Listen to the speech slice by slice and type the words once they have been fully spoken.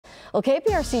Well,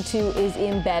 KPRC2 is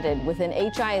embedded within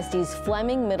HISD's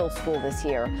Fleming Middle School this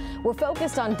year. We're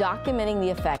focused on documenting the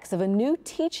effects of a new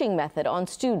teaching method on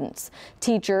students,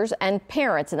 teachers, and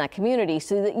parents in that community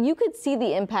so that you could see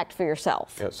the impact for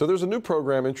yourself. Yeah, so there's a new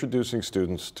program introducing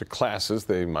students to classes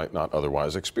they might not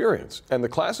otherwise experience. And the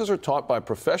classes are taught by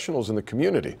professionals in the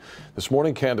community. This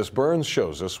morning, Candace Burns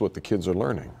shows us what the kids are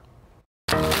learning.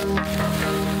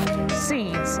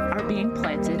 Seeds are being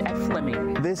planted at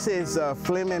Fleming. This is a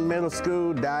Fleming Middle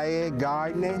School DYAD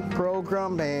gardening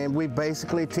program, and we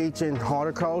basically teaching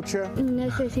horticulture.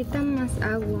 Necesitan más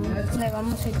agua. Le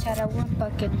vamos a echar agua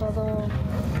para que todo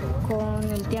con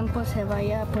el tiempo se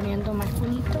vaya poniendo más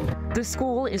bonito. The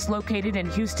school is located in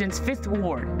Houston's 5th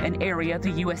Ward, an area the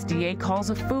USDA calls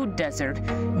a food desert,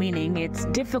 meaning it's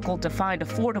difficult to find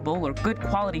affordable or good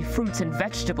quality fruits and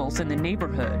vegetables in the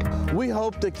neighborhood. We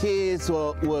hope the kids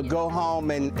will go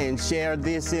home and share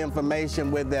this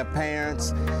information with their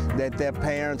parents, that their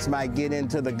parents might get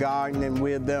into the gardening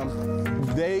with them.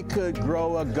 They could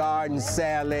grow a garden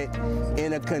salad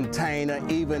in a container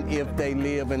even if they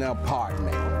live in an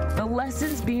apartment. The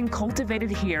lessons being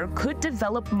cultivated here could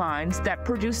develop minds that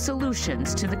produce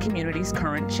solutions to the community's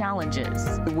current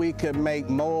challenges. We could make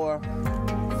more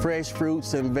fresh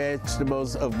fruits and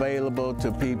vegetables available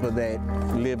to people that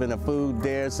live in a food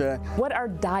desert. What are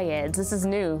DYADs? This is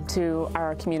new to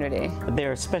our community.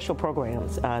 There are special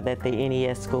programs that the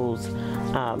NES schools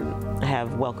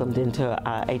have welcomed into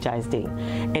HISD,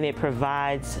 and it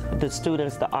provides the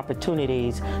students the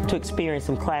opportunities to experience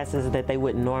some classes that they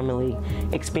wouldn't normally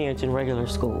experience in regular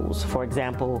schools. For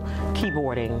example,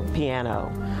 keyboarding,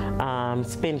 piano,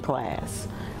 spin class,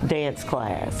 dance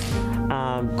class,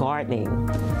 gardening.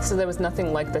 So there was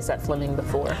nothing like this at Fleming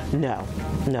before? No,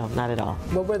 not at all.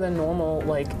 What were the normal,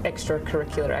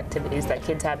 extracurricular activities that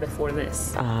kids had before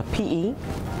this? PE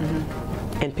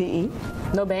and PE.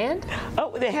 No band?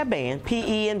 Oh, they have band,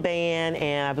 PE and band,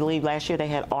 and I believe last year they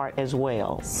had art as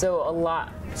well. So a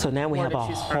lot. So now we have a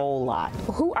whole lot.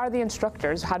 Who are the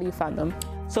instructors? How do you find them?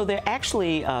 So they're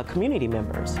actually community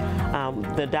members.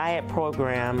 The DYAD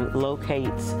program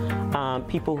locates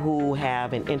people who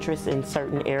have an interest in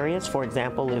certain areas. For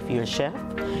example, if you're a chef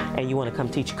and you want to come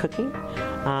teach cooking,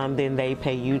 then they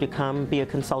pay you to come be a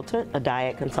consultant, a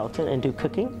DYAD consultant, and do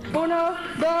cooking.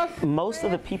 Most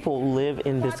of the people live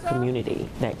in this community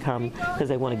that come because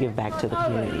they want to give back to the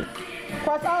community.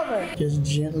 Just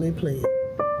gently play.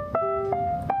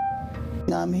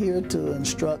 I'm here to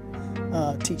instruct,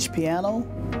 teach piano.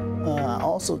 I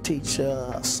also teach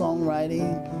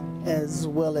songwriting as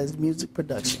well as music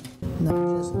production.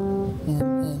 Now just,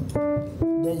 and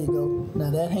there you go. Now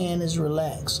that hand is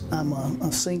relaxed. I'm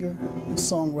a singer,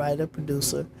 songwriter,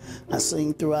 producer. I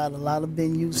sing throughout a lot of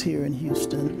venues here in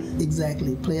Houston.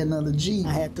 Exactly, play another G.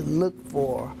 I had to look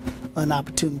for an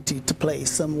opportunity to play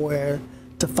somewhere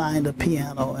to find a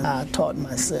piano, and I taught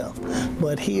myself.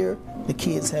 But here, the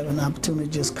kids have an opportunity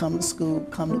to just come to school,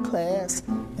 come to class,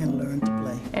 and learn to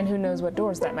play. And who knows what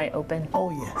doors that might open?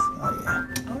 Oh yes, oh yeah.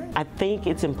 I think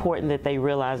it's important that they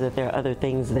realize that there are other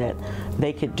things that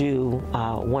they could do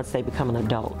once they become an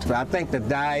adult. So I think the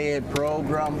DYAD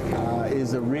program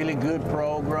is a really good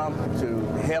program to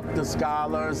help the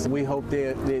scholars. We hope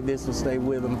that this will stay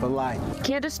with them for life.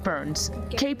 Candace Burns,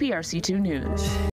 KPRC2 News.